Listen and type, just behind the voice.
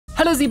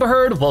Hello Zebra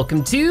Herd,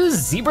 welcome to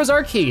Zebra's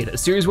Arcade, a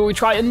series where we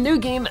try a new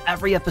game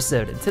every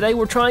episode. And today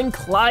we're trying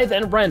Clive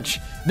N Wrench.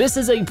 This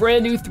is a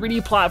brand new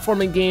 3D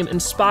platforming game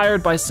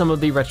inspired by some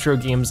of the retro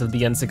games of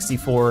the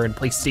N64 and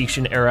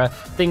PlayStation era.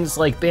 Things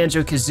like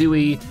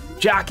Banjo-Kazooie,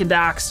 Jak and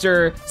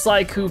Daxter,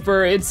 Sly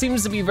Cooper. It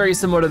seems to be very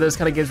similar to those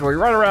kind of games where we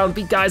run around,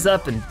 beat guys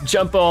up, and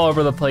jump all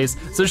over the place.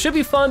 So it should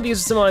be fun. These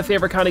are some of my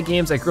favorite kind of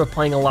games. I grew up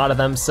playing a lot of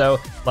them, so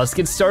let's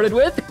get started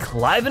with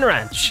Clive N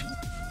Wrench.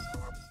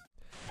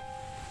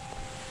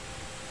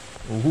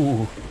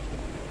 Ooh,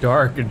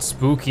 dark and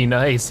spooky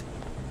night.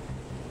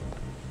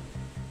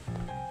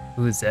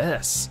 Who's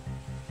this?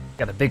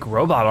 Got a big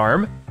robot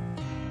arm.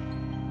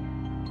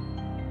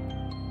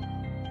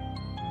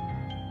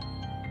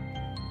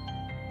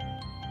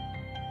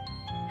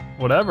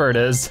 Whatever it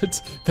is,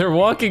 they're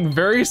walking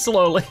very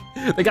slowly.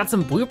 They got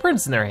some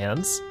blueprints in their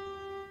hands.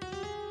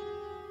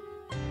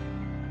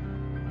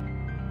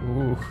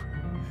 Ooh,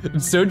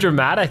 it's so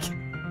dramatic.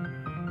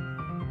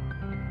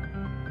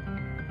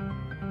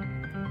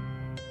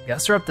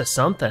 Guess they're up to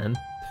something.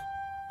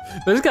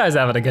 This guy's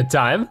having a good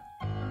time.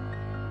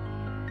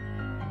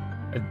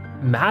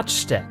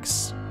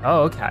 Matchsticks.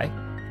 Oh, okay.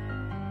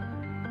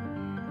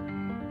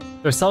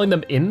 They're selling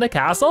them in the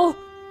castle?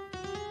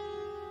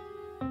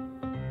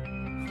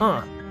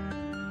 Huh.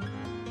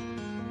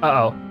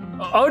 Uh-oh.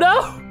 Oh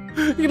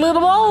no! He lit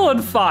them all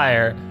on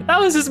fire. That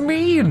was just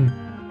mean.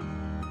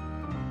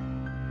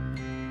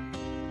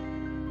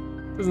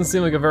 Doesn't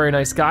seem like a very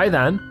nice guy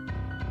then.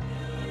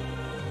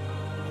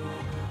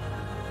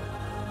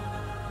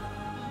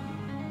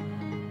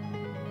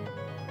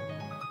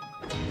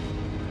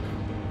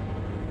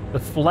 The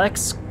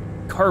Flex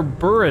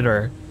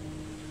Carburetor.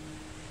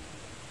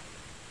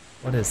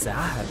 What is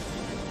that?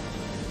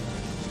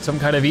 Some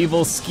kind of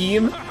evil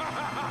scheme?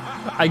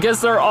 I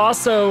guess they're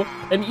also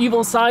an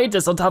evil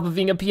scientist on top of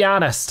being a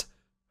pianist.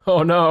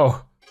 Oh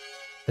no.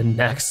 The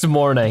next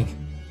morning.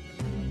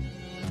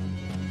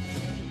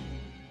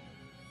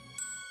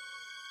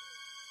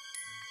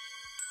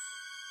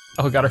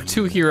 Oh, got our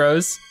two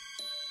heroes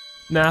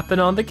napping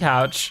on the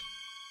couch.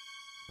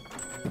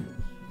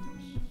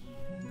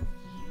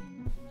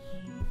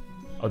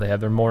 Oh, they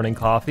have their morning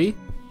coffee.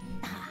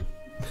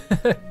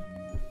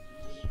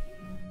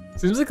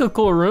 Seems like a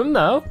cool room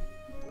though.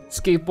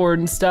 Skateboard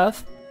and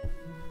stuff.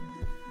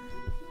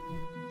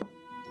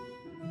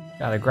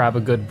 Gotta grab a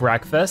good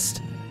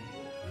breakfast.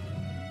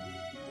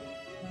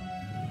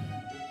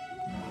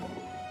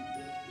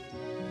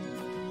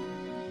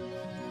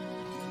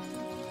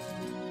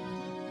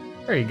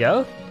 There you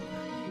go.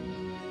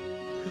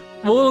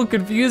 I'm a little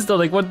confused on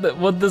like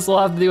what this will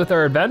have to do with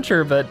our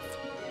adventure, but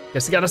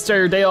guess you gotta start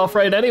your day off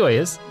right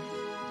anyways.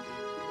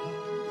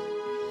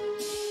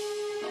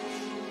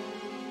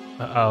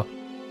 Uh-oh.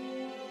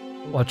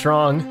 What's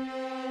wrong?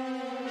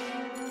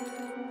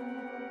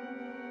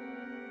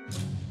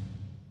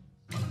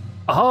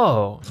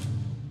 Oh,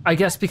 I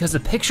guess because the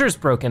picture's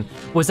broken.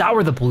 Was that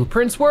where the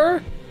blueprints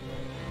were?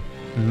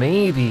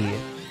 Maybe.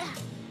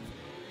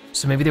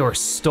 So maybe they were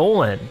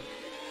stolen.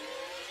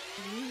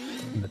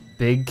 The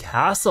big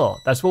castle,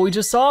 that's what we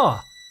just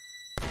saw.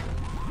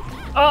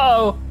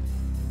 Uh-oh.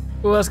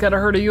 Who else got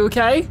hurt? Are you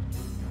okay?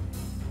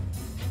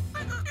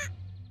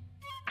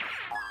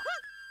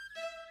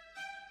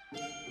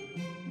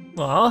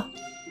 Aw.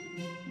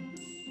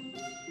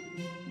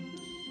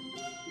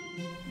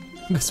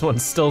 This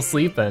one's still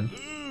sleeping.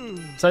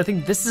 So I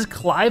think this is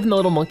Clive and the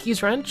Little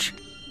Monkey's Wrench?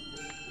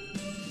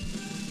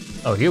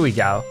 Oh, here we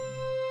go.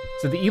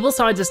 So the evil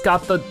side just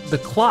got the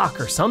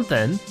clock or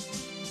something.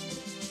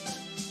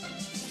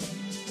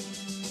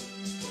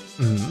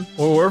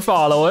 Well, we're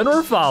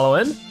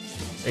following.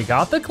 They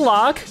got the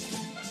clock.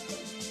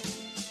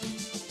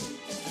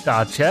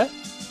 Gotcha.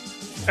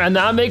 And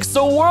that makes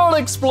the world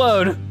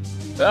explode.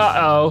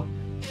 Uh-oh.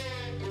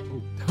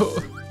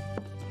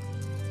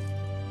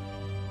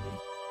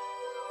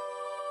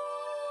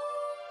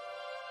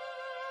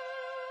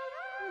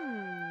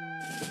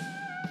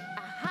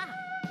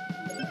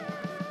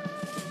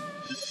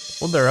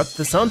 Well, they're up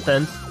to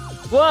something.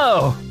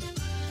 Whoa!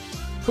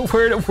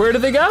 Where do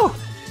they go?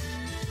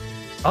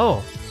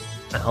 Oh,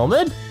 a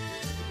helmet?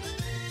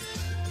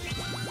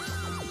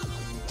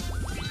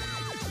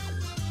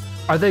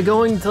 Are they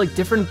going to like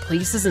different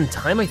places in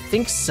time? I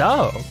think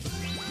so.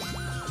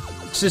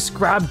 Just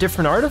grab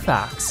different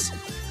artifacts.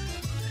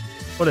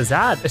 What is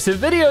that? It's a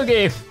video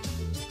game.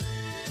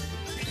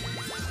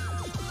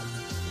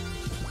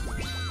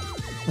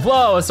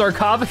 Whoa, a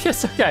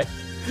sarcophagus? Okay,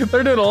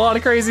 they're doing a lot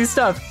of crazy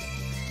stuff.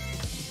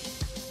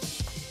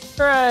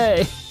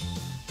 Hooray!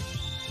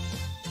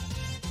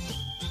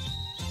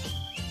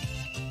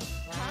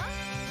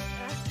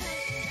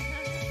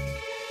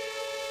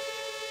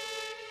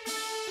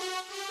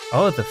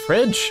 Oh, the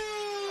fridge.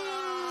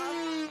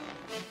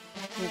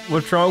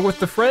 What's wrong with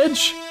the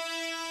fridge?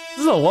 This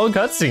is a long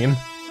cutscene.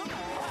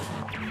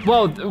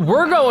 Well,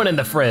 we're going in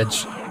the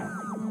fridge.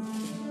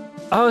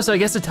 Oh, so I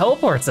guess it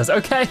teleports us.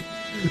 Okay,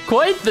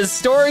 quite the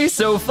story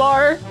so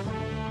far.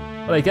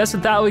 But I guess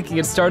with that we can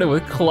get started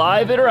with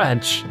Clive N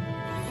Wrench.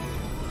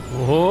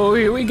 Oh,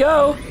 here we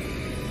go.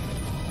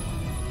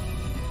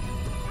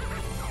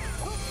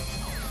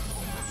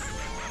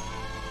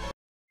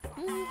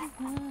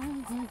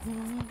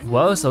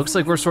 Whoa, so it looks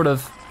like we're sort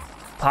of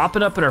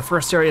popping up in our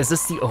first area. Is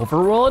this the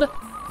overworld?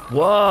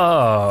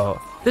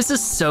 Whoa, this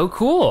is so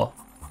cool.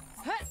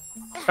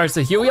 All right,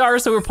 so here we are.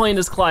 So we're playing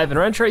as Clive and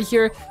Wrench right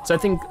here. So I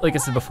think, like I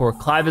said before,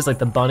 Clive is like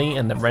the bunny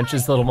and then Wrench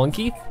is the little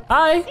monkey.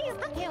 Hi.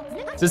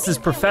 This is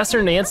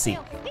Professor Nancy.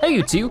 Hey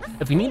you two,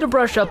 if you need to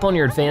brush up on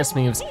your advanced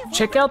moves,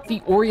 check out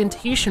the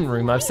orientation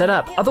room I've set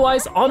up.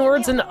 Otherwise,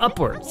 onwards and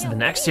upwards to the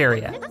next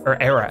area,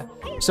 or era.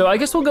 So I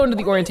guess we'll go into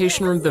the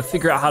orientation room to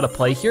figure out how to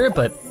play here,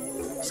 but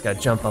just gotta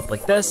jump up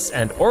like this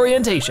and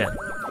orientation.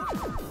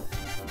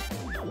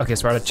 Okay,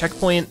 so we're at a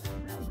checkpoint.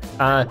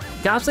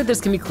 Gaps like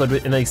this can be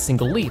cleared in a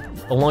single leap.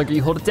 The longer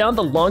you hold it down,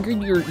 the longer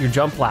your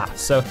jump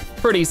lasts. So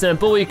pretty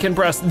simple, we can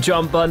press the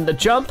jump button to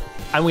jump,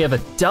 and we have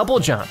a double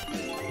jump.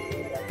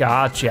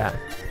 Gotcha.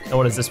 And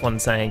what is this one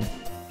saying?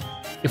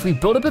 If we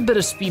build up a bit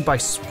of speed by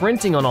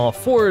sprinting on all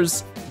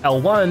fours,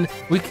 L1,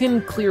 we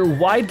can clear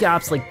wide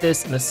gaps like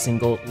this in a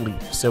single leap.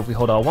 So if we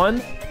hold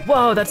L1,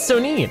 whoa, that's so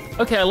neat.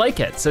 Okay, I like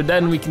it. So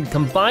then we can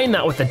combine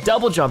that with a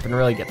double jump and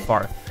really get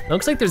far. It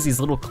looks like there's these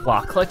little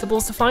clock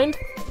collectibles to find.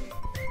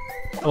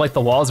 I like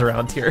the walls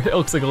around here. It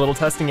looks like a little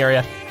testing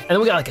area. And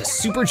then we got like a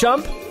super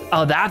jump.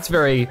 Oh, that's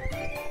very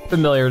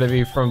familiar to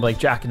me from like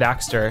Jak and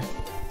Daxter.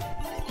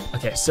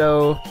 Okay,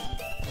 so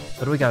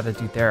what do we gotta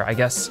do there? I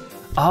guess,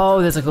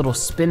 oh, there's like a little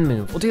spin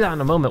move. We'll do that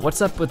in a moment.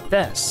 What's up with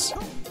this?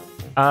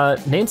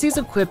 Nancy's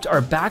equipped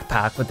our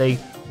backpack with a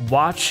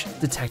watch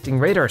detecting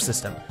radar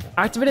system.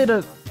 Activate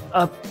an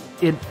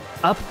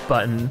up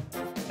button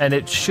and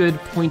it should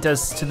point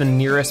us to the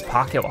nearest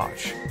pocket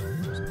watch.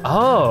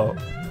 Oh,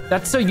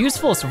 that's so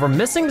useful. So if we're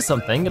missing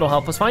something, it'll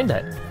help us find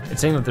it.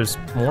 It's saying that there's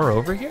more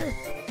over here.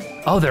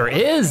 Oh, there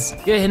is.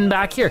 Yeah, hidden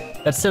back here.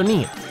 That's so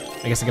neat.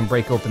 I guess I can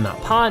break open that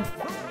pot,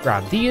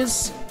 grab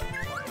these,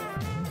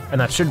 and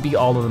that should be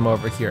all of them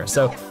over here.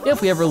 So yeah,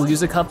 if we ever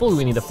lose a couple,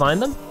 we need to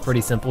find them.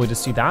 Pretty simple, we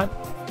just do that.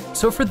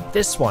 So for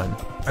this one,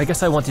 I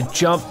guess I want to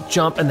jump,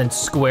 jump, and then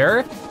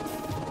square.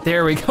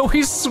 There we go,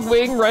 we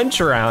swing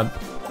Wrench around.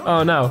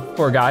 Oh no,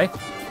 poor guy.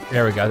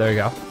 There we go, there we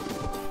go.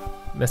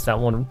 Missed that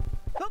one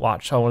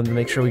watch, I wanted to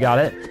make sure we got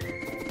it.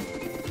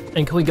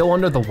 And can we go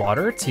under the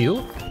water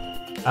too?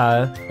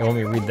 Let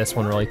me read this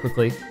one really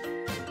quickly.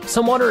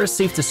 Some water is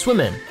safe to swim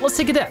in. Let's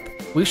take a dip.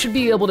 We should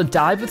be able to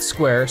dive with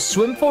square,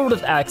 swim forward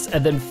with X,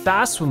 and then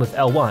fast swim with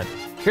L1.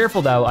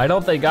 Careful though, I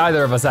don't think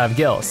either of us have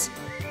gills.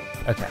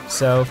 Okay,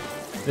 so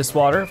this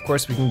water, of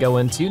course, we can go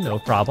into, no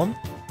problem.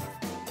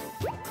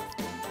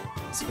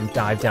 So we can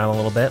dive down a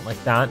little bit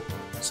like that.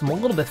 Swim a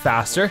little bit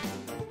faster.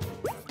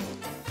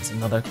 There's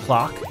another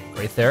clock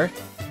right there,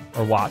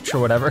 or watch or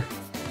whatever.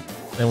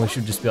 Then we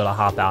should just be able to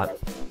hop out.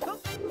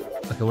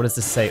 Okay, what does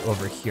this say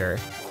over here?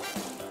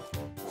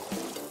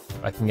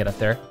 I can get up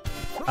there.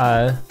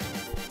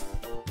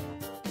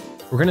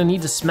 We're gonna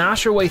need to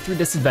smash our way through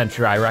this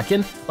adventure, I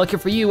reckon. Lucky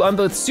for you, I'm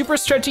both super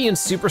stretchy and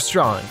super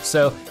strong.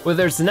 So whether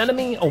there's an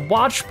enemy, a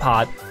watch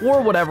pot,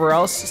 or whatever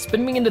else,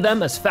 spin me into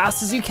them as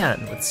fast as you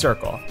can with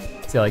circle.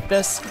 See, like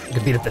this, you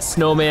can beat up the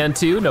snowman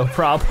too, no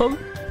problem.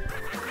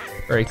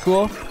 Very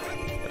cool.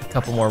 Got a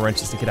couple more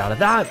wrenches to get out of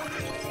that.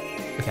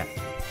 Okay,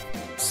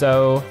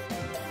 so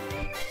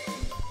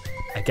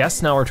I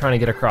guess now we're trying to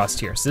get across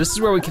here. So this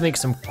is where we can make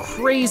some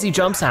crazy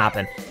jumps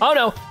happen. Oh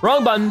no,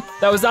 wrong button.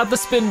 That was not the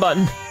spin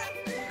button.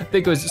 I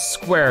think it was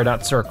square,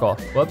 not circle.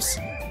 Whoops.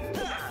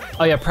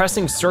 Oh yeah,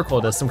 pressing circle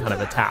does some kind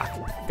of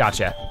attack.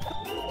 Gotcha.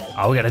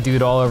 Oh, we gotta do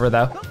it all over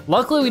though.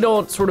 Luckily we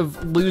don't sort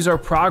of lose our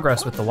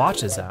progress with the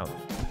watches out.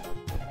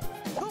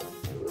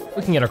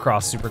 We can get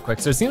across super quick.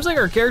 So it seems like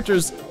our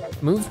characters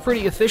move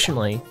pretty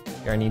efficiently.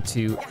 Here I need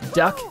to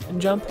duck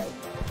and jump.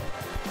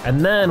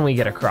 And then we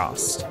get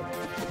across.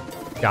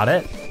 Got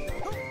it?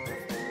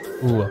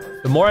 Ooh,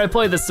 the more I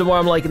play this, the more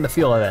I'm liking the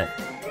feel of it.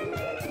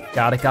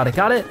 Got it, got it,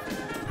 got it.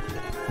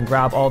 And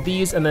grab all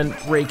these and then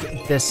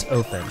break this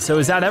open. So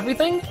is that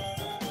everything?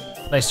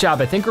 Nice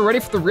job, I think we're ready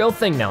for the real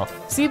thing now.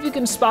 See if you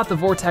can spot the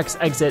vortex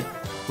exit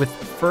with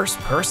first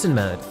person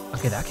mode.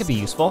 Okay, that could be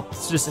useful.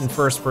 It's just in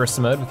first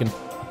person mode. We can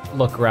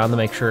look around to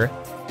make sure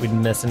we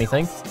didn't miss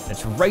anything.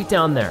 It's right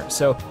down there.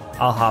 So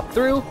I'll hop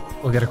through.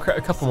 We'll get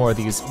a couple more of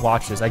these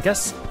watches. I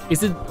guess,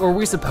 are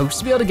we supposed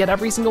to be able to get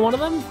every single one of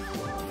them?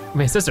 I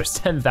mean, it says there's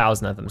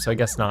 10,000 of them, so I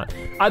guess not.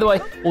 Either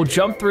way, we'll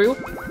jump through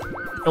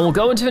and we'll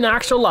go into an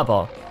actual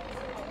level.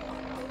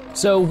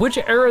 So which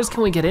eras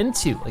can we get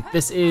into? Like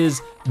this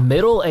is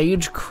Middle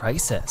Age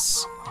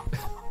Crisis.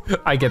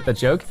 I get the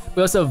joke.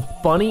 We also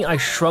have Bunny, I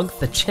Shrunk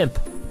the Chimp.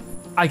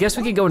 I guess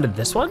we could go into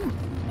this one?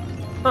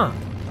 Huh.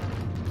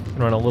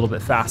 Run a little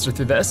bit faster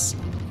through this.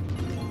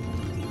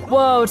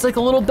 Whoa, it's like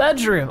a little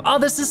bedroom. Oh,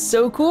 this is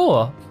so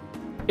cool.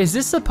 Is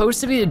this supposed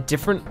to be a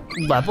different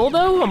level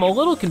though? I'm a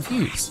little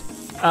confused.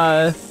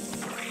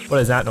 What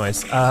is that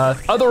noise?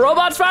 Oh, the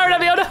robot's fired at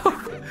me, oh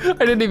no!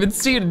 I didn't even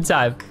see it in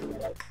time.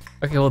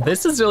 Okay, well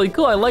this is really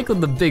cool. I like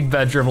the big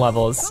bedroom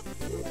levels.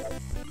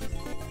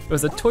 It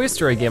was a Toy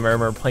Story game I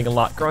remember playing a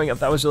lot growing up.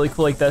 That was really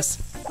cool like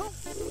this.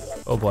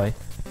 Oh boy.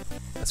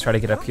 Let's try to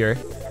get up here.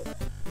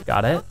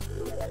 Got it.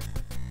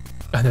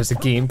 Oh, there's a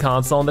game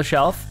console on the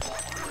shelf.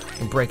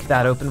 Break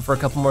that open for a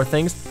couple more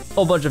things.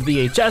 whole bunch of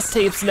VHS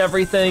tapes and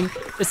everything.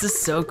 This is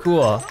so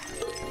cool. All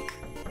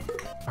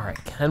right,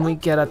 can we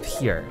get up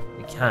here?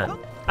 We can.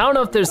 I don't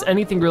know if there's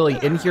anything really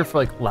in here for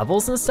like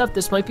levels and stuff.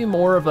 This might be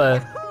more of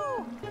a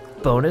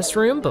bonus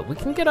room, but we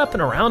can get up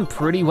and around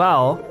pretty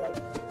well.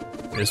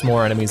 There's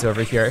more enemies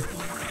over here.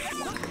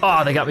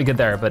 Oh, they got me good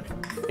there, but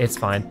it's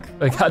fine.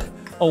 I got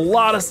a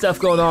lot of stuff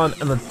going on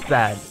in the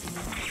bed.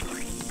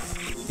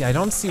 Yeah, I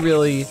don't see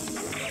really,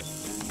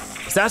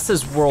 because that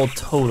says world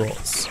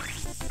totals.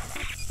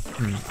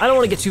 I don't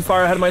want to get too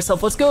far ahead of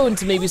myself. Let's go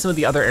into maybe some of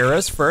the other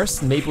eras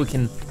first, and maybe we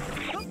can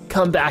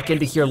come back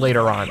into here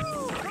later on.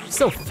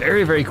 Still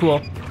very, very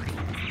cool.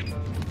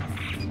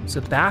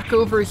 So back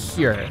over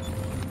here,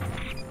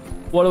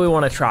 what do we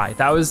want to try?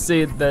 That was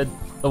the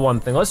one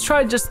thing. Let's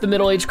try just the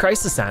Middle Age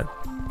Crisis then.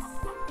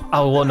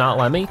 Oh, will it not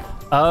let me?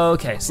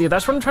 Okay, see,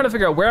 that's what I'm trying to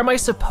figure out. Where am I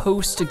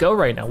supposed to go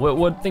right now?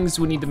 What things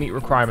do we need to meet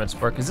requirements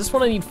for? Because this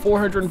one I need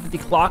 450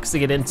 clocks to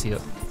get into.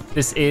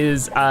 This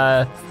is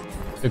the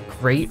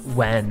Great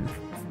Wen.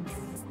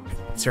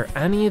 Is there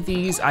any of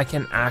these I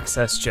can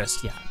access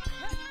just yet?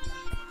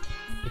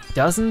 It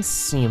doesn't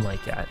seem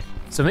like it.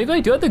 So maybe I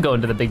do have to go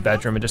into the big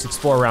bedroom and just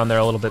explore around there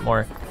a little bit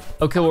more.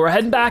 Okay, well, we're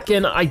heading back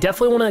in. I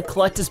definitely wanna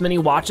collect as many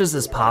watches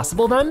as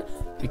possible then,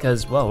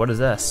 because, whoa, what is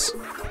this?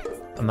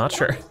 I'm not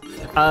sure.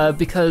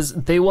 Because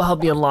they will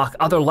help me unlock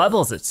other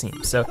levels, it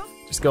seems. So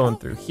just going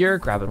through here,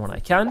 grabbing what I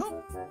can.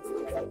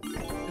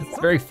 It's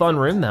a very fun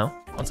room though.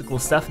 Lots of cool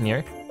stuff in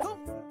here.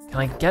 Can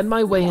I get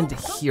my way into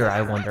here,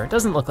 I wonder? It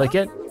doesn't look like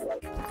it.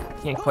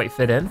 Can't quite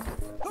fit in.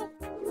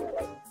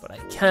 But I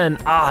can,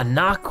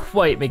 not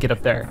quite make it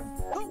up there.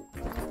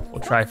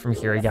 We'll try from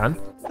here again.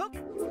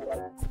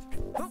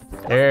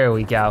 There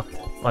we go,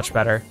 much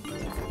better.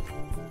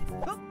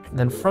 And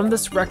then from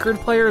this record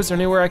player, is there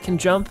anywhere I can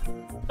jump?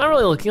 Not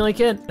really looking like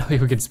it. Oh,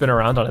 we can spin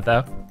around on it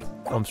though.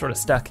 Oh, I'm sort of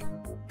stuck.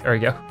 There we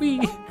go,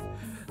 whee.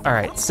 All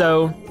right,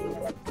 so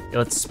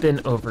let's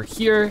spin over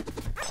here.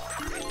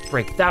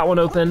 Break that one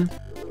open.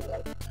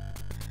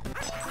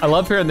 I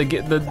love hearing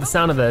the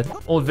sound of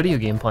the old video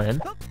game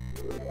playing.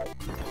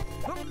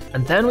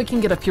 And then we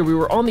can get up here. We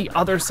were on the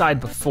other side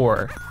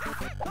before.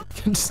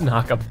 Can just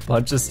knock a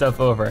bunch of stuff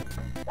over.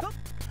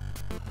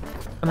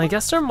 And I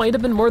guess there might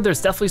have been more.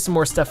 There's definitely some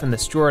more stuff in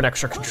this drawer, an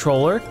extra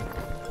controller.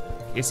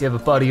 In case you have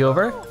a buddy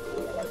over.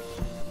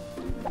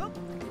 I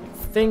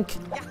think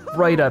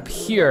right up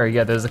here,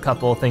 yeah, there's a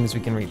couple of things we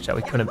can reach that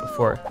we couldn't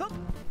before.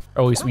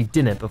 Or at least we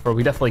didn't before,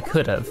 we definitely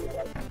could have.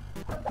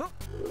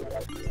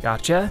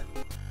 Gotcha.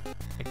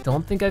 I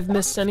don't think I've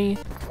missed any.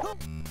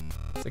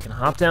 So I can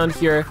hop down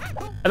here.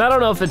 And I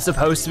don't know if it's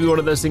supposed to be one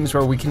of those things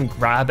where we can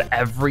grab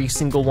every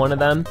single one of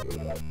them,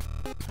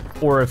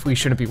 or if we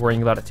shouldn't be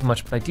worrying about it too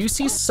much, but I do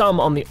see some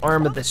on the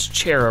arm of this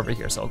chair over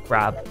here, so I'll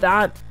grab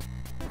that.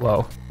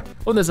 Whoa.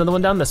 Oh, there's another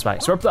one down this way.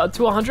 So we're up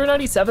to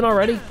 197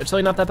 already. It's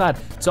really not that bad.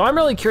 So I'm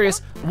really curious,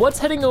 what's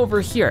heading over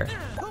here?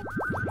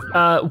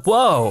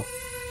 Whoa.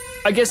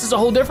 I guess it's a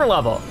whole different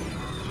level,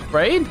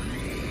 right?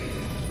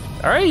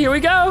 All right, here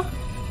we go.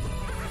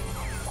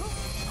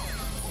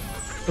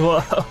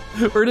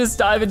 Whoa, we're just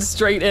diving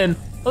straight in.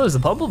 Oh, there's a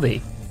bumblebee.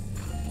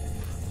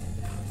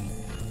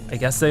 I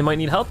guess they might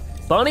need help.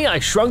 Bunny, I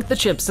shrunk the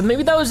chips. So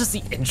maybe that was just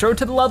the intro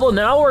to the level.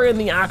 Now we're in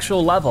the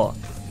actual level.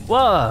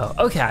 Whoa,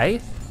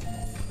 okay.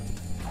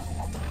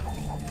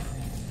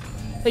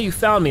 Hey, you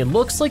found me.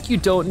 Looks like you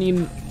don't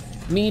need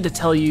me to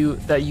tell you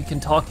that you can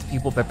talk to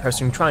people by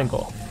pressing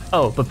triangle.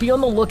 Oh, but be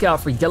on the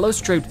lookout for yellow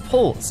striped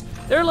poles.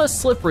 They're less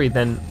slippery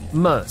than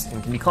most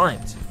and can be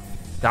climbed.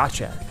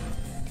 Gotcha.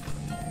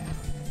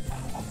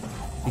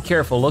 Be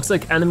careful, looks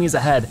like enemies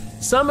ahead.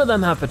 Some of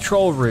them have a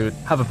patrol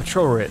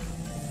route.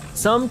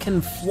 Some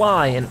can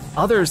fly and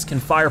others can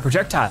fire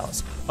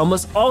projectiles.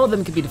 Almost all of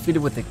them can be defeated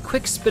with a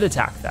quick spit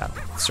attack though,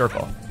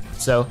 circle.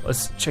 So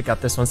let's check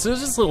out this one. So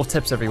there's just little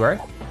tips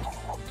everywhere.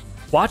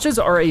 Watches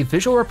are a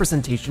visual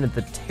representation of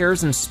the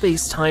tears in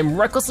space-time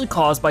recklessly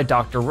caused by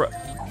Dr.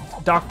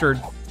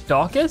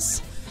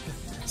 Daucus.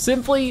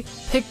 Simply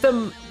pick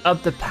them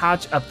up to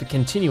patch up the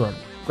continuum.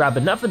 Grab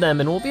enough of them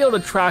and we'll be able to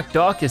track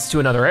Daucus to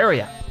another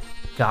area.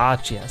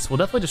 Gotcha, so we'll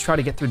definitely just try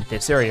to get through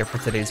this area for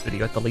today's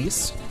video at the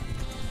least.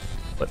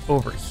 But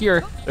over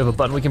here, we have a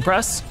button we can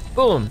press,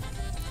 boom.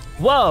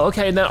 Whoa,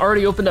 okay, and that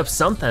already opened up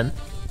something.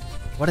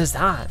 What is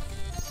that?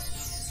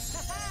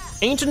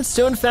 Ancient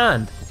stone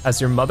found.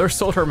 Has your mother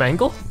sold her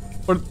mangle?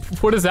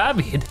 What does that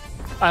mean?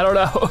 I don't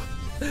know.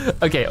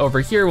 Okay, over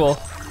here we'll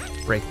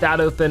break that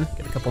open,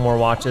 get a couple more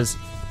watches,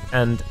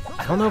 and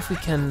I don't know if we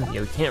can,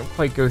 yeah, we can't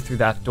quite go through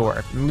that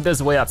door. Maybe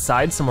there's a way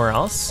outside somewhere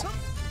else.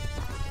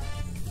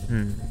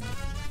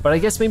 But I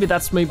guess maybe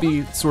that's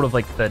sort of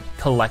like the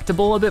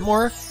collectible a bit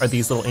more, are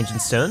these little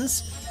ancient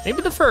stones.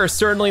 Maybe the first,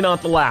 certainly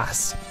not the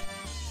last.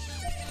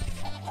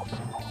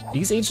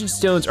 These ancient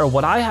stones are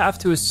what I have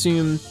to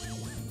assume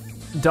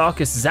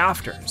Daucus is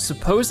after.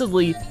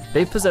 Supposedly,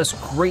 they possess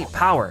great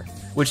power,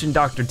 which in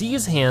Dr.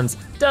 D's hands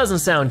doesn't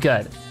sound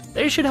good.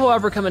 They should,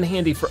 however, come in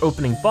handy for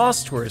opening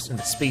boss tours in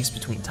the space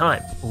between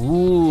time.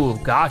 Ooh,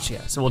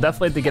 gotcha. So we'll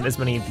definitely have to get as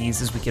many of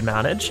these as we can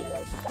manage.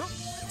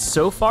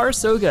 So far,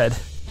 so good.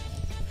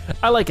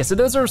 I like it. So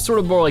those are sort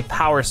of more like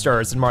power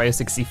stars in Mario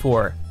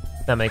 64.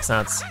 That makes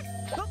sense.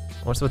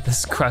 What's with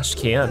this crushed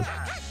can?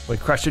 Would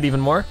crush it even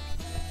more?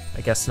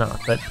 I guess not,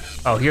 but,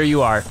 oh, here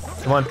you are.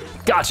 Come on,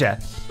 gotcha.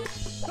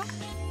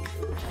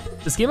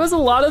 This game has a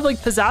lot of like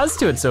pizzazz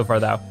to it so far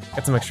though.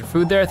 Got some extra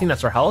food there, I think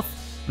that's our health.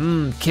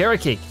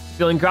 Carrot cake.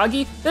 Feeling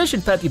groggy? This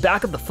should pep you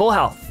back up to full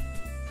health.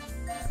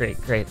 Great,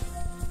 great.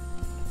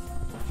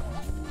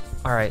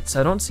 All right, so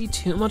I don't see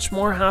too much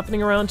more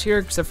happening around here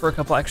except for a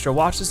couple extra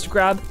watches to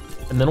grab.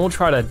 And then we'll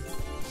try to,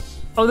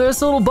 oh,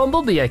 there's a little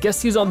bumblebee. I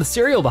guess he's on the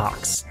cereal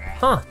box.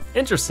 Huh,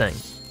 interesting.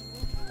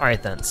 All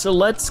right then, so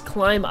let's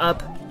climb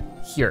up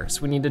here.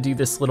 So we need to do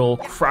this little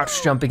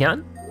crouch jump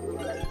again.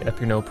 Get up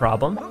here, no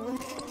problem.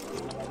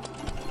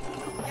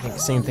 I think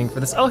same thing for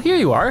this. Oh, here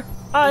you are,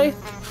 hi.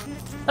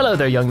 Hello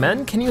there, young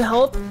man, can you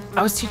help?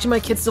 I was teaching my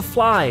kids to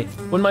fly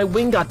when my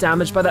wing got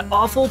damaged by that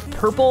awful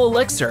purple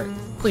elixir.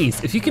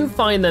 Please, if you can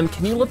find them,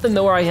 can you let them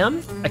know where I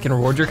am? I can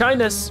reward your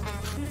kindness.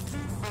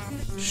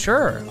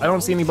 Sure, I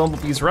don't see any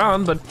bumblebees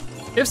around, but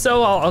if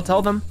so, I'll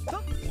tell them.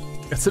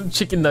 Got some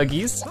chicken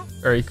nuggies,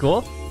 very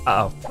cool.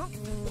 Uh-oh,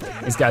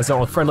 these guys don't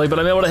look friendly, but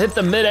I'm able to hit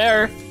them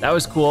mid-air. That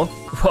was cool.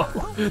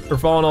 Whoa, they're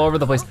falling all over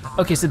the place.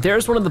 Okay, so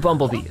there's one of the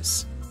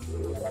bumblebees.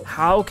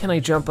 How can I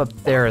jump up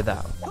there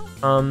though?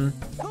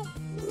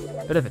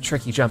 Bit of a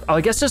tricky jump. Oh,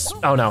 I guess just,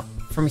 oh no,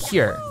 from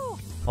here.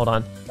 Hold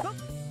on.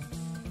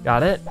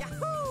 Got it,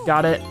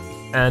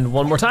 and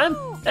one more time.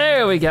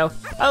 There we go.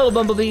 Hello,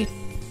 bumblebee.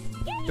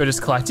 Do I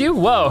just collect you?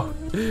 Whoa,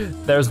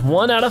 there's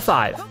 1 out of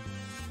 5.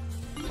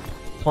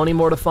 Plenty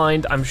more to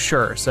find, I'm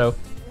sure. So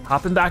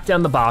hopping back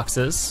down the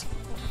boxes.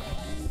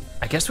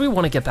 I guess we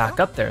want to get back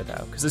up there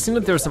though, because it seemed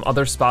like there were some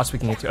other spots we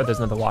can get to. Oh, there's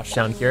another watch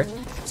down here.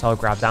 So I'll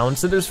grab that one.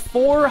 So there's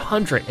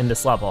 400 in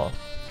this level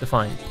to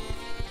find.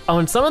 Oh,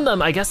 and some of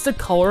them, I guess the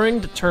coloring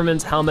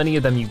determines how many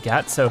of them you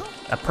get. So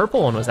that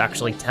purple one was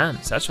actually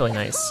 10, so that's really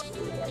nice.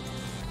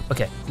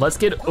 Okay, let's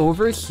get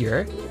over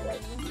here.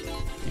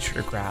 Be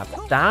sure to grab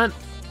that.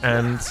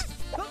 And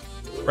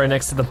right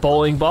next to the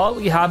bowling ball,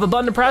 we have a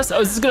button to press. Oh,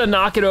 is this gonna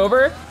knock it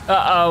over?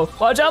 Uh-oh,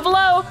 watch out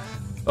below.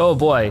 Oh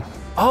boy.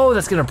 Oh,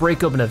 that's gonna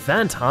break open a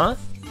vent, huh?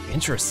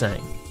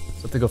 Interesting.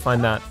 So have to go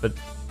find that, but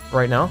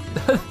right now,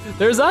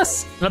 there's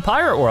us in a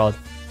pirate world.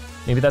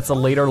 Maybe that's a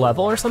later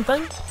level or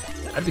something?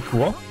 That'd be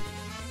cool.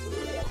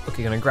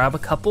 Okay, gonna grab a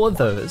couple of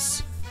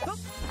those.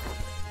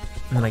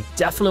 And then I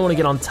definitely wanna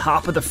get on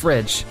top of the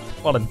fridge.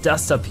 A lot of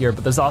dust up here,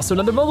 but there's also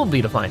another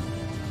bumblebee to find.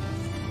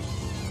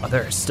 Oh,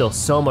 there's still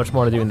so much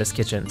more to do in this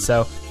kitchen.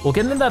 So we'll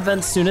get into that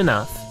vent soon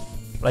enough.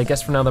 But I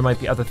guess for now there might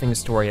be other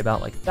things to worry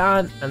about like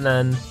that. And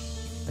then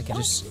I can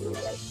just,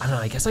 I don't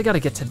know, I guess I gotta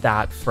get to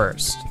that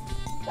first.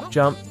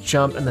 Jump,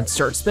 jump, and then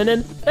start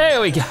spinning.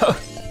 There we go.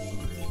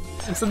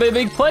 So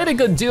they've played a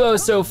good duo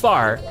so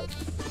far.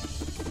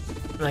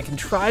 And I can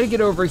try to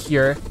get over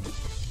here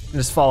and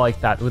just fall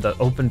like that with an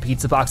open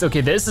pizza box.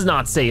 Okay, this is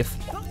not safe.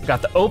 We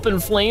got the open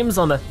flames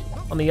on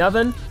the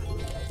oven.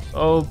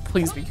 Oh,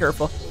 please be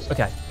careful.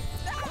 Okay,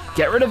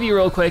 get rid of you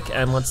real quick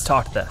and let's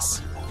talk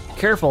this.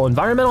 Careful,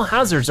 environmental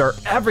hazards are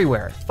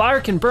everywhere.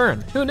 Fire can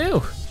burn, who knew?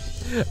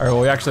 All right,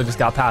 well, we actually just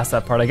got past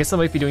that part. I guess I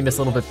might be doing this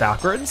a little bit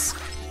backwards,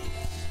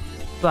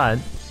 but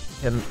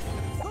we can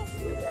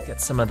get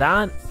some of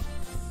that.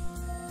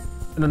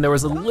 And then there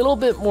was a little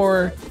bit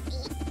more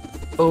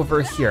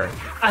over here.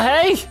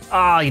 Hey!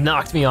 Ah, he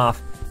knocked me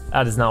off.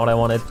 That is not what I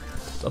wanted.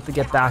 So have to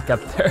get back up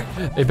there.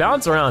 They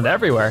bounce around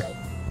everywhere.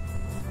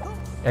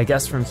 I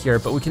guess from here,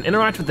 but we can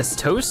interact with this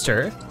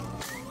toaster.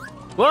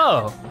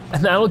 Whoa,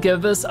 and that'll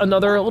give us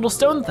another little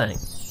stone thing.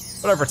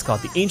 Whatever it's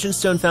called, the ancient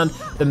stone found,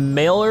 the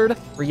Maillard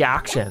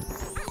reaction.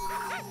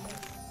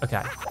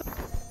 Okay,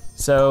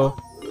 so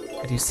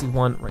I do see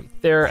one right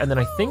there, and then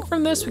I think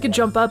from this we could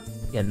jump up.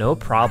 Yeah, no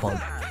problem.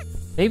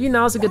 Maybe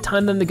now's a good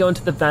time then to go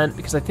into the vent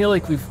because I feel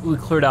like we've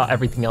cleared out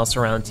everything else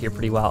around here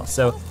pretty well.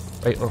 So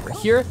right over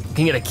here, you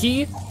can get a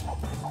key.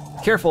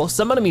 Careful,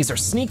 some enemies are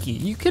sneaky.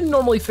 You can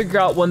normally figure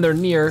out when they're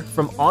near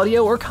from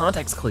audio or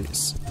context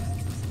clues.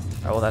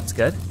 All right, well that's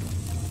good.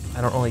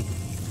 I don't really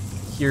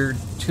hear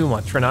too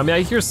much right now. I mean,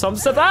 I hear some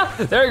stuff. Ah,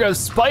 there it goes,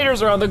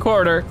 spiders around the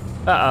corner.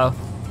 Uh-oh.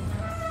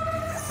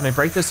 Can I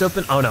break this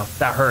open? Oh no,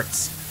 that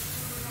hurts.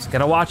 So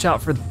gotta watch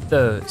out for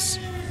those.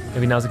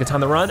 Maybe now's a good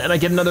time to run and I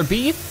get another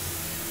bee.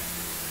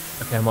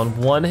 Okay, I'm on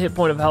 1 hit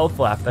point of health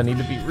left. I need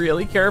to be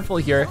really careful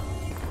here.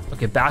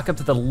 Okay, back up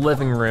to the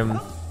living room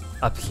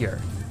up here.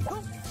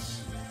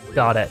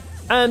 Got it.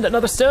 And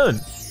another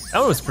stone. That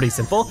one was pretty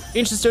simple.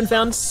 Ancient stone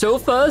found, so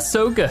far,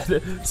 so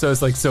good. So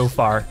it's like so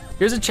far.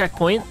 Here's a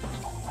checkpoint.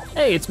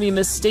 Hey, it's me,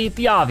 misstate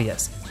the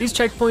obvious. These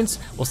checkpoints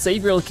will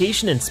save your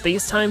location in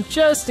space-time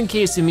just in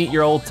case you meet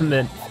your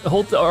ultimate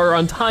or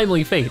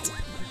untimely fate.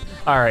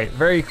 All right,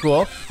 very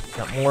cool.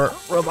 Got more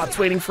robots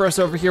waiting for us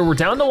over here. We're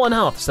down to 1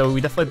 health, so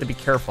we definitely have to be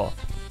careful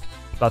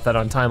about that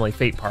untimely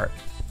fate part.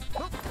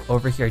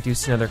 Over here, I do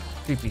see another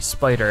creepy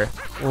spider.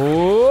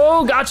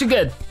 Oh, got you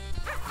good.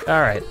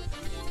 All right.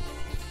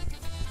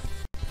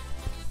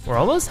 We're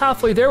almost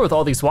halfway there with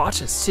all these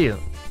watches too.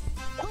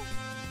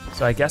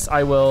 So I guess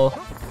I will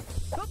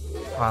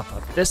hop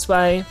up this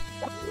way.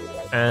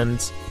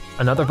 and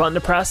another button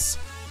to press.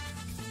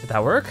 Did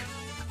that work?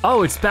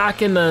 Oh, it's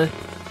back in the,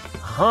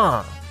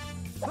 huh.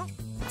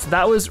 So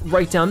that was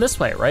right down this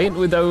way, right?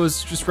 That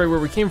was just right where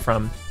we came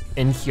from,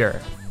 in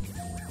here.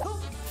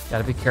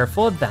 Gotta be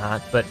careful of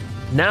that, but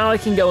now I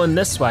can go in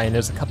this way and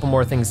there's a couple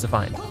more things to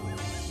find.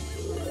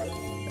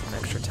 An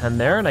extra 10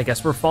 there, and I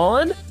guess we're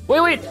falling.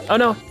 Wait, oh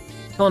no.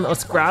 Come on,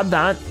 let's grab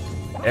that.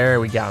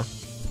 There we go.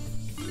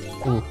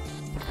 Ooh.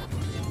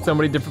 So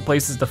many different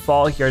places to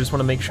fall here. I just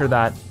wanna make sure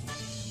that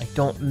I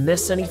don't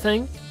miss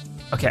anything.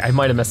 Okay, I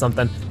might have missed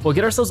something. We'll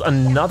get ourselves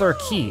another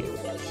key.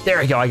 There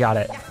we go, I got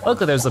it.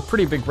 Luckily, there's a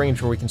pretty big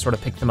range where we can sort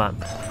of pick them up.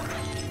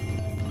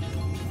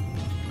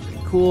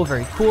 Cool,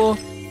 very cool.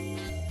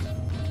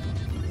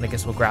 And I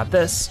guess we'll grab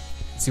this,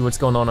 see what's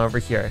going on over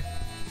here.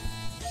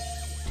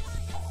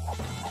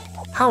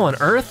 How on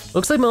earth?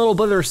 Looks like my little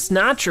brother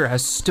Snatcher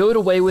has stowed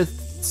away with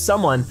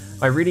someone.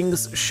 My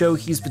readings show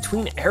he's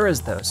between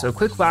eras though, so a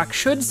quick whack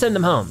should send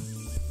him home.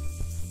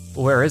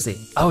 Where is he?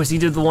 Oh, is he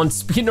the one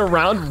speeding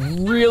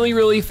around really,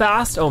 really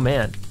fast? Oh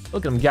man,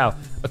 look at him go.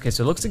 Okay,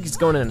 so it looks like he's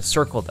going in a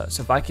circle though.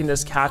 So if I can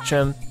just catch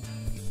him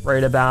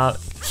right about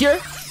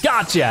here,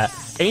 gotcha.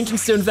 Ancient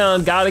stone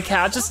found, gotta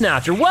catch a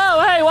snatcher.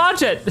 Whoa, hey,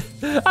 watch it.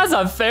 That's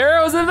not fair,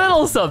 I was in the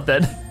middle of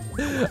something.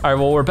 All right,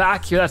 well, we're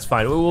back here, that's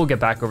fine. We'll get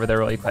back over there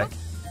really quick.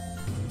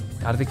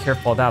 Gotta be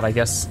careful of that, I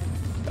guess.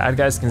 Bad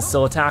guys can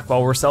still attack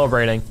while we're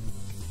celebrating.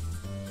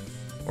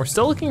 We're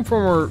still looking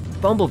for more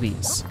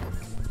bumblebees.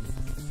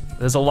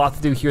 There's a lot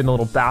to do here in the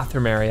little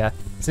bathroom area.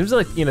 Seems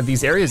like, you know,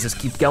 these areas just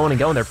keep going and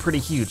going. They're pretty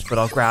huge, but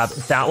I'll grab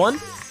that one.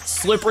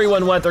 Slippery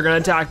when wet, they're gonna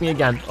attack me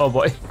again. Oh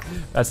boy,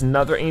 that's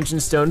another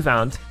ancient stone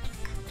found.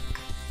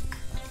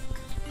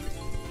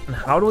 And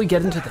how do we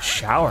get into the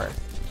shower?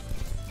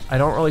 I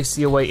don't really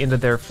see a way into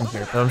there from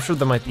here, but I'm sure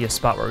there might be a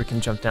spot where we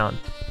can jump down.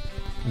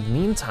 In the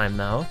meantime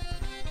though,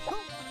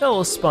 got a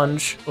little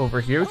sponge over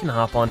here. We can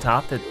hop on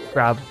top to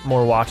grab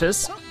more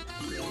watches.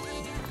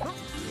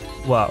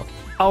 Whoa.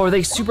 Oh, are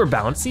they super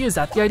bouncy? Is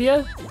that the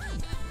idea?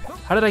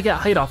 How did I get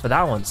height off of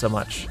that one so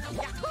much?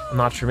 I'm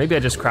not sure, maybe I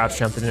just crouch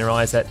jumped and didn't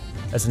realize it.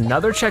 There's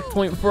another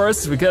checkpoint for us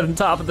as we get on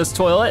top of this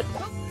toilet.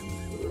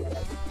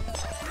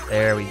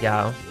 There we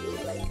go.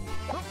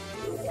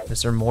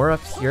 Is there more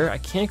up here? I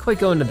can't quite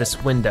go into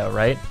this window,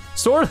 right?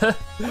 Sorta,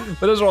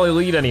 but doesn't really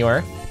lead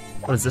anywhere.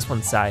 What does this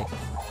one say?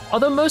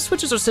 Although most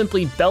switches are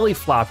simply belly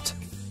flopped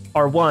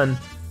R1,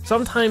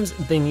 sometimes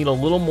they need a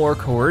little more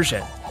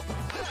coercion.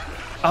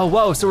 Oh,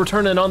 whoa, so we're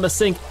turning on the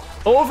sink.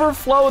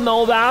 Overflowing the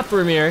whole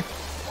bathroom here.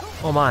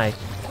 Oh my.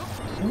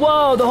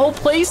 Whoa, the whole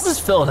place is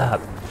filled up.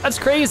 That's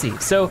crazy.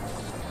 So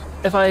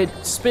if I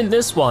spin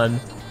this one,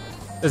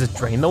 does it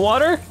drain the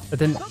water? It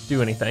didn't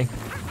do anything.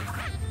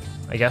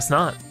 I guess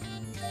not.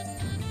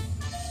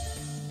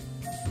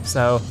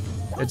 So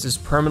it's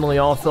just permanently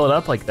all filled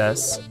up like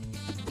this.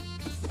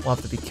 We'll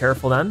have to be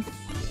careful then.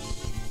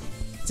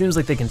 Seems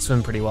like they can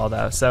swim pretty well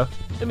though, so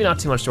maybe not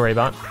too much to worry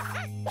about.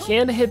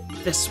 Can hit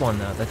this one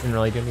though, that didn't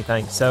really do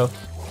anything. So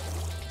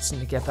just need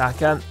to get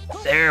back up.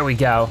 There we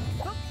go.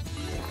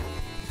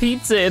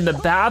 Pizza in the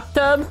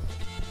bathtub?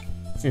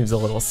 Seems a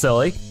little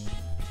silly.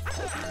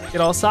 Get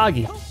all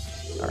soggy.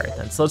 All right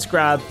then, so let's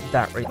grab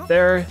that right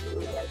there.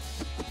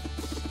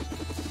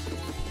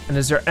 And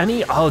is there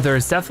any, oh,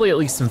 there's definitely at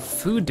least some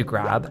food to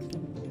grab,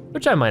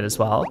 which I might as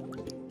well.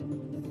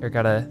 Here,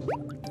 gotta,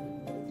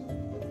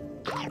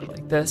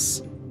 like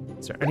this.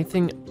 Is there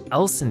anything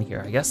else in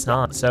here? I guess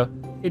not. So,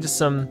 hey, just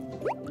some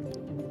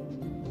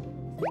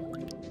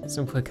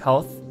quick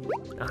health.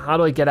 Now, how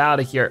do I get out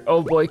of here?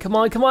 Oh boy, come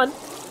on, come on.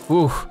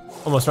 Ooh,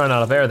 almost ran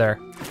out of air there.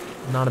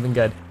 Not have been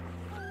good.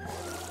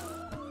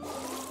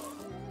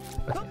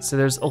 Okay, so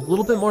there's a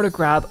little bit more to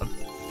grab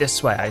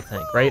this way, I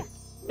think, right?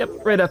 Yep,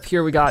 right up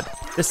here we got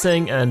this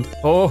thing and,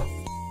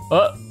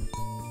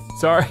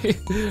 sorry,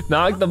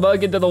 knocked the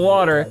mug into the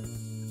water.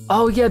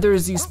 Oh yeah,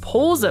 there's these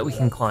poles that we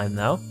can climb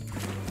though.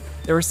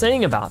 They were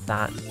saying about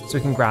that. So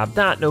we can grab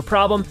that, no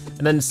problem,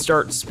 and then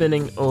start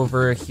spinning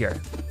over here.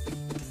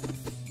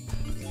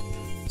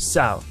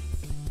 So,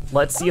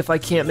 let's see if I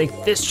can't make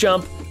this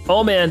jump.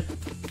 Oh man,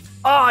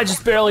 oh, I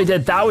just barely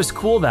did. That was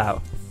cool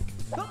though.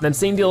 And then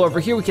same deal over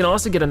here, we can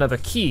also get another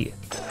key.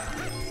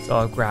 So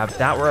I'll grab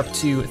that. We're up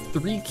to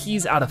 3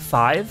 keys out of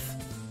 5.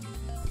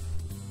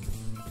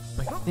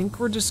 I think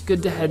we're just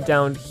good to head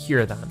down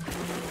here then.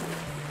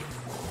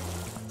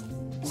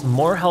 Some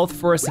more health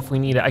for us if we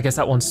need it. I guess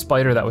that one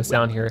spider that was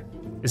down here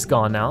is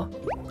gone now.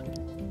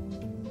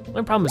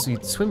 My problem is we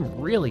swim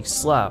really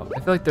slow. I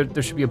feel like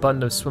there should be a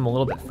button to swim a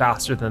little bit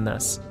faster than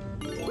this.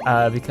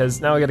 Because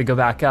now I gotta go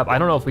back up. I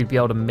don't know if we'd be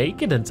able to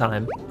make it in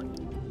time.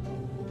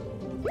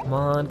 Come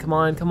on, come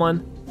on, come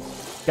on.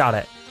 Got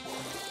it.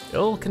 A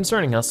little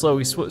concerning how slow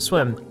we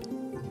swim.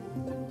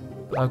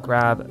 I'll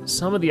grab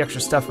some of the extra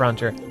stuff around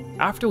here.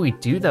 After we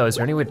do though, is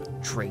there any way to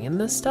drain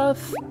this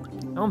stuff?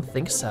 I don't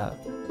think so.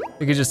 I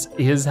think it just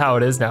is how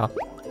it is now.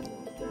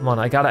 Come on,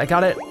 I got it, I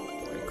got it.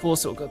 Right, cool,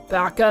 so we'll go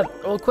back up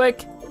real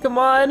quick. Come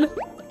on.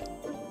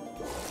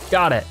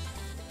 Got it.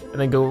 And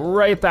then go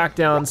right back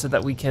down so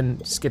that we can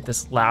just get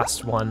this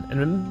last one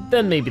and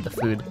then maybe the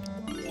food.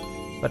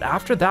 But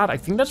after that, I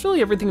think that's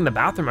really everything in the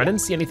bathroom. I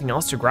didn't see anything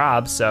else to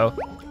grab, so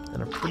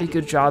done a pretty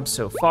good job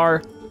so far.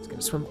 Just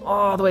gonna swim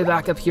all the way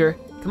back up here.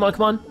 Come on,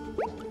 come on.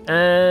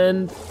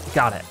 And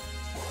got it.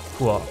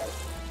 Cool.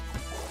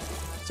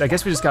 So I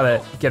guess we just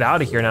gotta get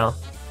out of here now.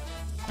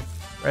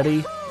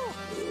 Ready?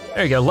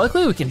 There you go.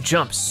 Luckily we can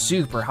jump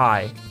super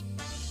high.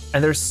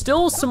 And there's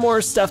still some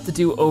more stuff to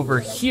do over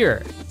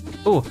here.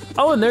 Oh,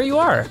 and there you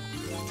are.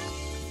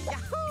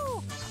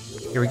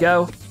 Here we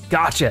go.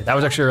 Gotcha. That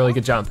was actually a really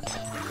good jump.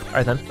 All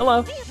right then,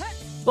 hello.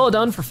 Well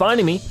done for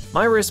finding me.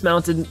 My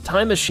wrist-mounted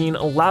time machine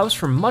allows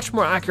for much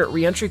more accurate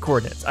re-entry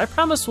coordinates. I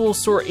promise we'll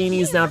sort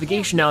Amy's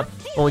navigation out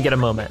when we get a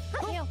moment.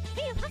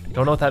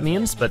 Don't know what that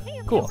means, but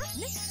cool. All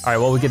right,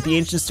 well, we get the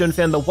ancient stone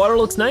fan. The water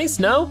looks nice,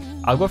 no?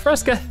 Agua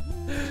fresca.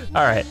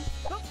 All right.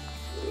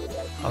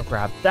 I'll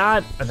grab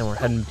that, and then we're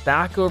heading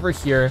back over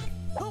here,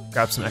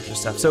 grab some extra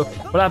stuff. So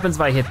what happens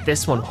if I hit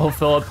this one? Will it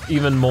fill up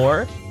even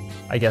more?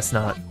 I guess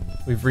not.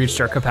 We've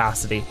reached our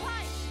capacity.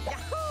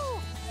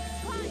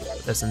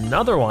 There's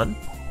another one.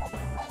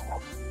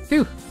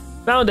 Phew,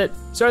 found it.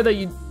 Sorry that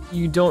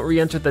you don't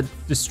re-enter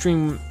the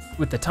stream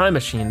with the time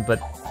machine,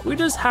 but we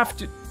just have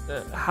to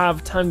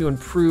have time to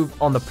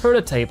improve on the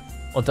prototype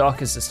while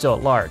Daucus is still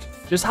at large.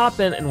 Just hop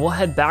in and we'll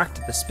head back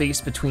to the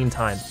space between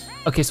time.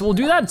 Okay, so we'll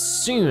do that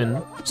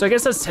soon. So I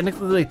guess that's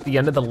technically like the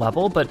end of the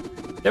level, but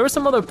there were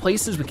some other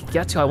places we could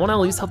get to. I wanna at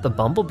least help the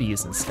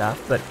bumblebees and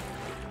stuff, but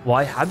will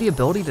I have the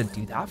ability to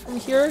do that from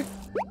here?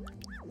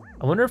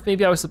 I wonder if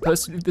maybe I was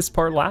supposed to do this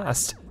part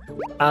last.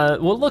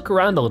 We'll look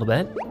around a little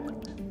bit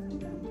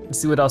and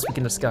see what else we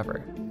can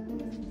discover.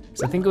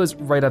 So I think it was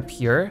right up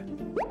here.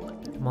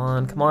 Come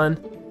on, come on.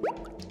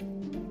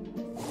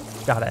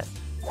 Got it.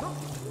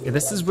 Okay,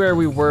 this is where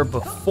we were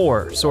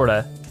before,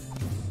 sorta.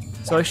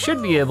 So I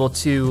should be able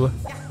to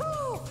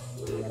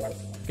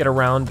get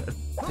around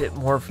a bit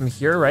more from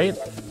here, right?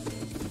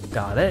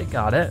 Got it,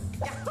 got it.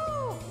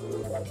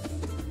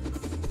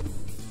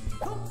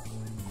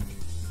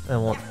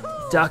 And we'll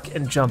duck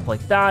and jump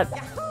like that.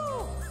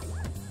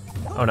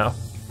 Oh no,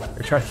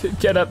 we're trying to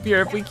get up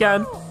here if we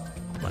can.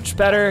 Much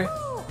better.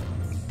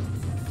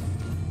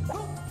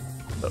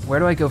 But where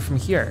do I go from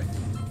here?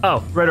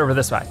 Oh, right over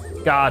this way.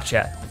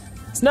 Gotcha.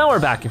 So now we're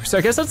back here. So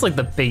I guess that's like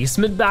the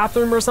basement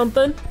bathroom or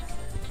something.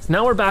 So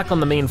now we're back on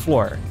the main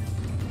floor.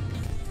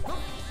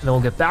 And then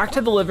we'll get back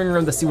to the living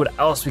room to see what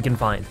else we can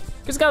find.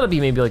 There's gotta be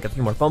maybe like a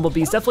few more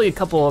bumblebees, definitely a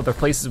couple other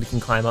places we can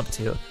climb up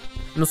to.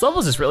 And this level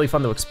is just really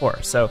fun to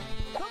explore, so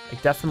I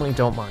definitely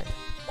don't mind.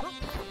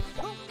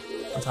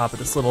 On top of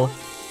this little,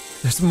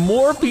 there's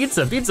more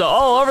pizza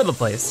all over the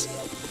place.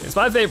 It's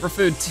my favorite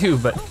food too,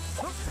 but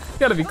you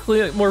gotta be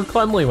more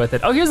cleanly with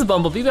it. Oh, here's a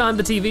bumblebee behind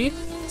the TV.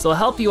 So I'll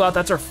help you out,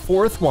 that's our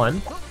fourth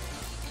one.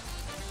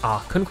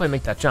 Ah, couldn't quite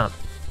make that jump.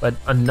 But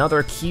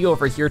another key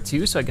over here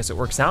too, so I guess it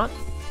works out.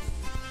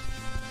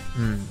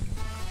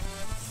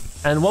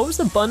 And what was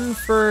the button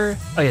for,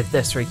 oh yeah,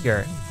 this right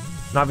here.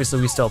 And obviously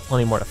we still have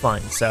plenty more to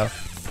find, so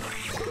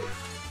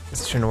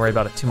just shouldn't worry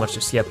about it too much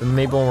just yet, but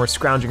maybe when we're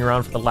scrounging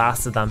around for the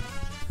last of them.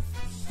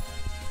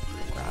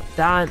 Grab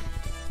that.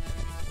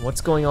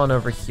 What's going on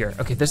over here?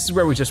 Okay, this is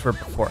where we just were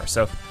before,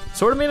 so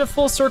sort of made a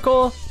full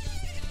circle.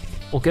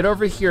 We'll get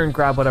over here and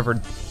grab whatever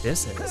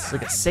this is. It's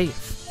like a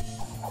safe.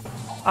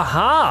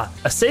 Aha,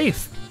 a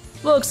safe.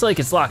 Looks like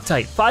it's locked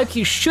tight. 5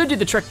 keys should do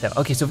the trick though.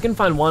 Okay, so if we can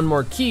find one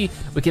more key,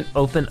 we can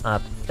open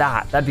up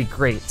that. That'd be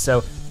great.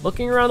 So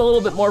looking around a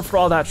little bit more for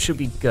all that should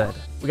be good.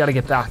 We gotta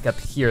get back up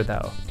here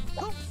though.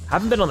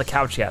 Haven't been on the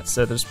couch yet,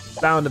 so there's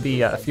bound to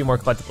be a few more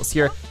collectibles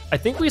here. I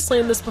think we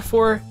slammed this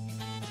before.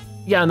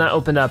 Yeah, and that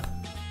opened up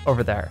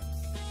over there.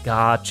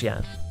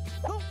 Gotcha.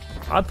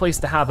 Odd place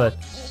to have a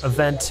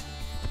vent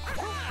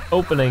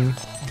opening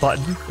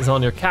button is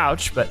on your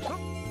couch, but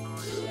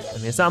I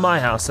mean, it's not my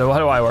house, so why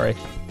do I worry?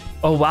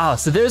 Oh wow,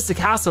 so there's the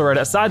castle right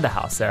outside the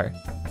house there.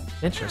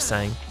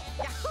 Interesting.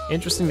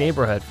 Interesting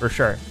neighborhood, for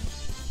sure.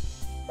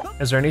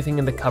 Is there anything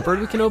in the cupboard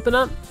we can open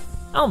up?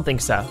 I don't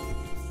think so.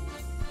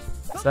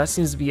 So that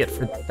seems to be it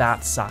for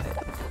that side.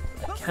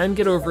 I can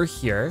get over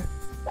here.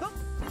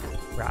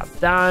 Grab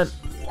that,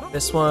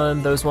 this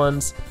one, those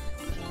ones.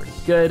 Pretty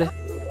good.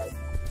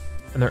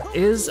 And there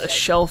is a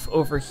shelf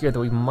over here that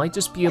we might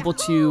just be able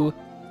to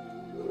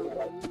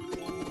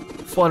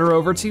flutter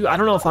over to. I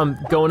don't know if I'm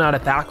going at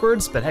it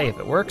backwards, but hey, if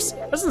it works,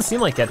 doesn't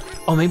seem like it.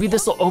 Oh, maybe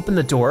this will open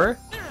the door?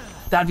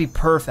 That'd be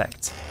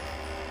perfect.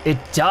 It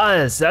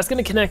does. That's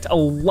gonna connect a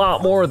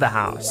lot more of the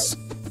house.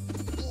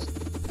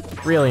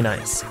 Really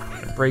nice.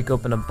 Break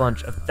open a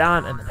bunch of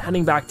that, and then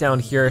heading back down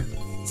here,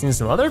 seeing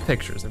some other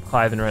pictures of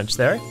Clive N Wrench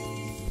there.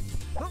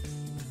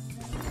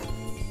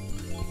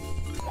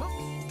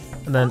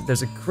 And then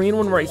there's a green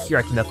one right here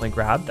I can definitely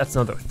grab. That's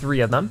another 3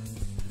 of them.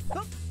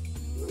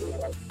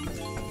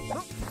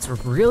 So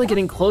we're really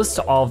getting close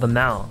to all of them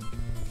now,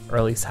 or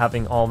at least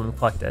having all of them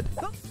collected.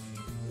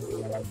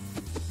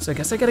 So I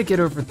guess I gotta get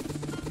over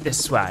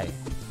this way.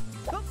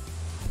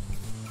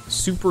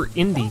 Super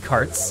Indie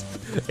Carts.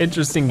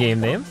 Interesting game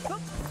name.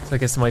 So I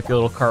guess it might be a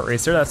little kart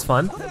racer, that's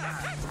fun.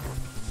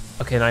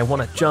 Okay, and I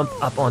wanna jump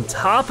up on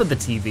top of the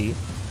TV.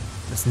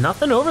 There's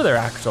nothing over there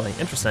actually,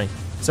 interesting.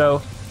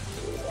 So,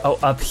 oh,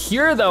 up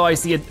here though, I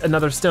see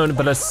another stone,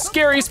 but a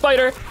scary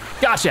spider.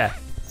 Gotcha.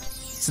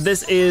 So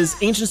this is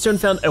ancient stone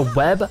found a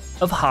web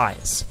of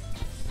highs.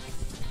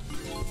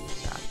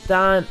 Got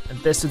that, and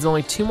this is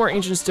only 2 more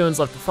ancient stones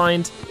left to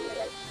find.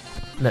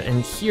 And then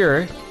in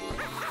here,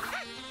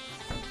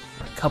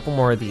 a couple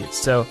more of these.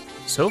 So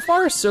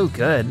far so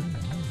good.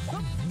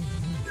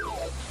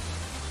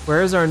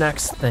 Where's our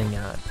next thing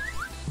at?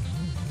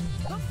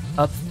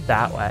 Up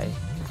that way.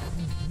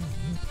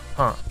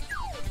 Huh.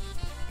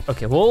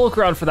 Okay, we'll look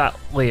around for that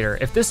later.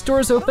 If this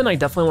door's open, I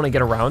definitely wanna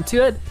get around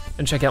to it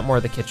and check out more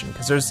of the kitchen,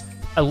 because there's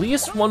at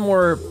least one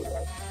more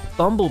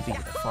bumblebee to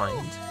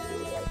find.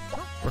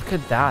 Where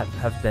could that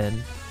have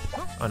been?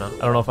 Oh no, I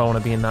don't know if I wanna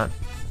be in that.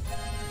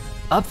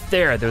 Up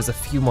there's a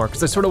few more,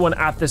 because I sort of went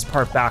at this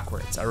part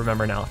backwards, I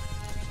remember now.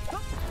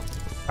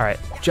 All right,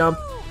 jump,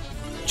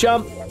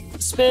 jump,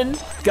 spin,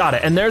 got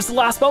it. And there's the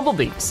last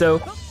bumblebee,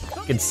 so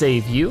I can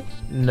save you,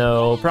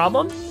 no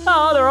problem.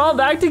 Oh, they're all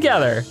back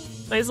together.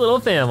 Nice little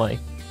family.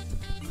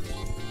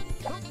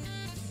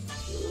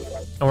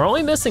 And we're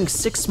only missing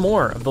 6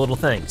 more of the little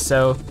things,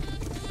 so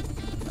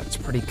that's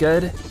pretty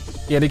good.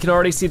 Yeah, you can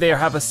already see they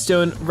have a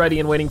stone ready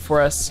and waiting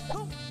for us.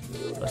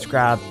 Let's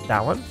grab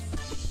that one.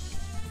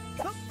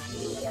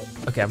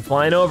 Okay, I'm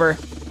flying over,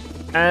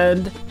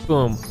 and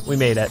boom, we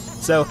made it.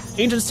 So,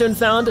 ancient stone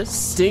found,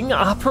 sting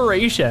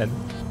operation.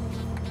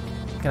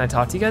 Can I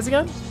talk to you guys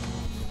again?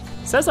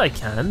 It says I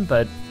can,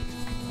 but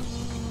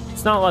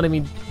it's not letting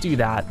me do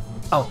that.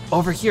 Oh,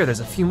 over here, there's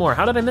a few more.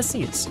 How did I miss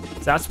these? So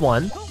that's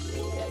one.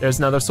 There's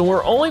another, so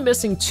we're only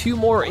missing 2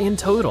 more in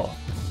total.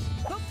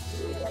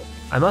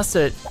 I must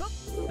have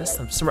missed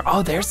them somewhere.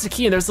 Oh, there's the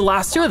key, and there's the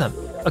last 2 of them.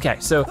 Okay,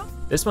 so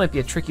this might be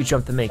a tricky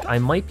jump to make. I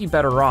might be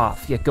better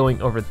off going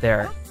over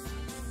there.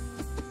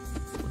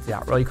 Let's do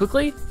that really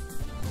quickly.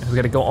 And we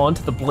gotta go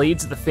onto the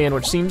blades of the fan,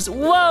 which seems,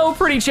 whoa,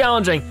 pretty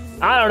challenging.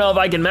 I don't know if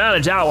I can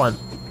manage that one.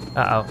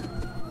 Uh-oh.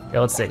 Okay,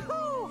 let's see.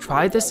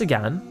 Try this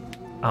again.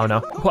 Oh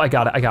no, oh, I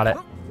got it.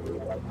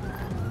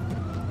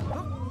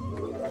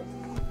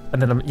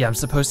 And then I'm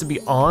supposed to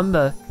be on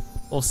the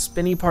little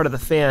spinny part of the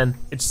fan.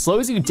 It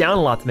slows you down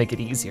a lot to make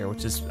it easier,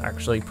 which is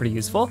actually pretty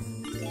useful.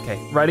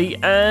 Okay, ready,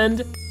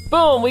 and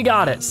boom, we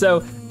got it. So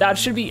that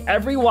should be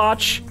every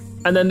watch,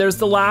 and then there's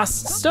the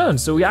last stone.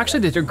 So we actually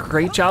did a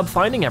great job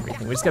finding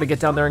everything. We just gotta get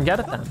down there and get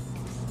it then.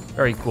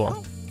 Very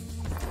cool.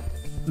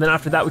 And then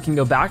after that, we can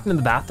go back into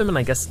the bathroom and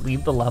I guess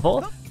leave the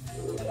level.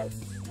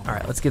 All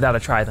right, let's give that a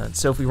try then.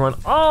 So if we run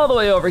all the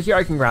way over here,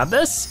 I can grab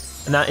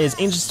this, and that is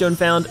ancient stone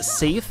found,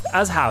 safe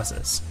as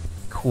houses.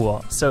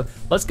 Cool, so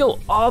let's go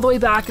all the way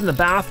back in the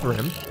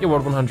bathroom. Your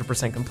world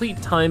 100% complete,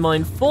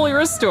 timeline fully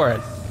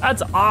restored.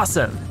 That's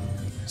awesome.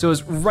 So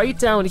it's right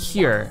down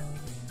here.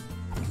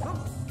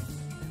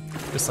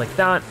 Just like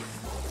that.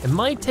 It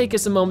might take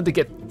us a moment to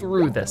get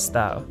through this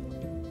though.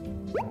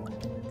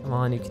 Come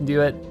on, you can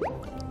do it.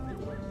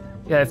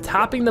 Yeah, if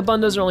tapping the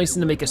button doesn't really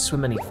seem to make us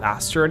swim any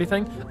faster or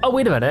anything. Oh,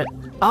 wait a minute.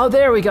 Oh,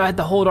 there we go, I had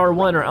to hold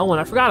R1 or L1,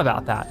 I forgot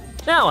about that.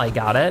 Now I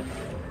got it.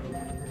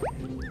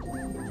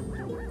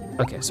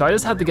 Okay, so I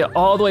just had to get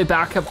all the way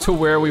back up to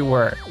where we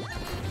were.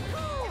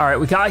 All right,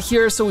 we got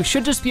here, so we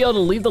should just be able to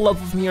leave the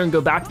level from here and go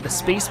back to the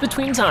space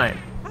between time.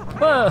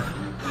 Whoa.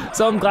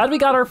 So I'm glad we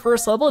got our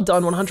first level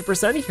done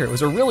 100% here. It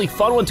was a really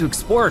fun one to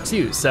explore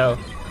too. So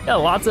yeah,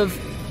 lots of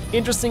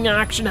interesting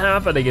action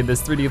happening in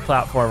this 3D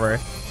platformer.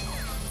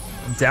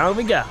 Down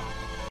we go.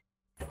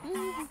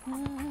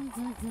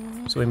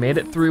 So we made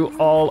it through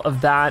all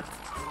of that.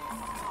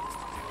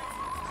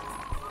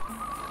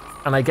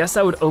 And I guess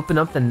I would open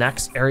up the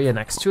next area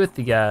next to it,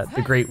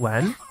 the Great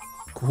Wen.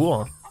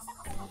 Cool.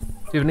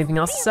 Do you have anything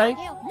else to say?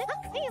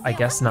 I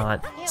guess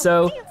not.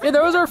 So, yeah,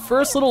 that was our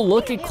first little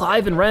look at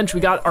Clive N Wrench.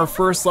 We got our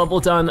first level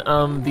done,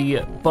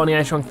 the Bunny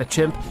I Shrunk the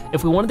Chimp.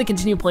 If we wanted to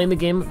continue playing the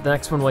game, the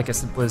next one, like I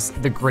said, was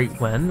the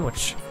Great Wen,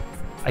 which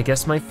I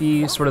guess might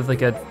be sort of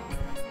like a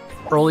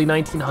early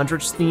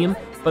 1900s theme.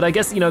 But I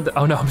guess, you know,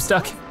 oh no, I'm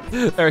stuck.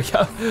 There we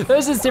go.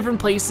 There's just different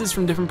places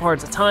from different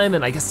parts of time,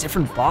 and I guess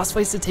different boss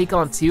fights to take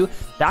on too.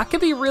 That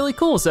could be really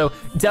cool. So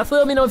definitely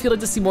let me know if you'd like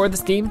to see more of this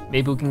game.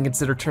 Maybe we can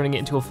consider turning it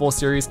into a full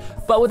series.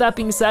 But with that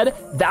being said,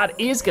 that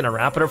is gonna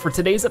wrap it up for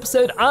today's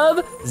episode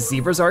of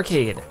Zebra's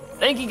Arcade.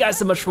 Thank you guys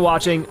so much for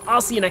watching.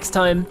 I'll see you next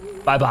time.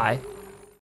 Bye-bye.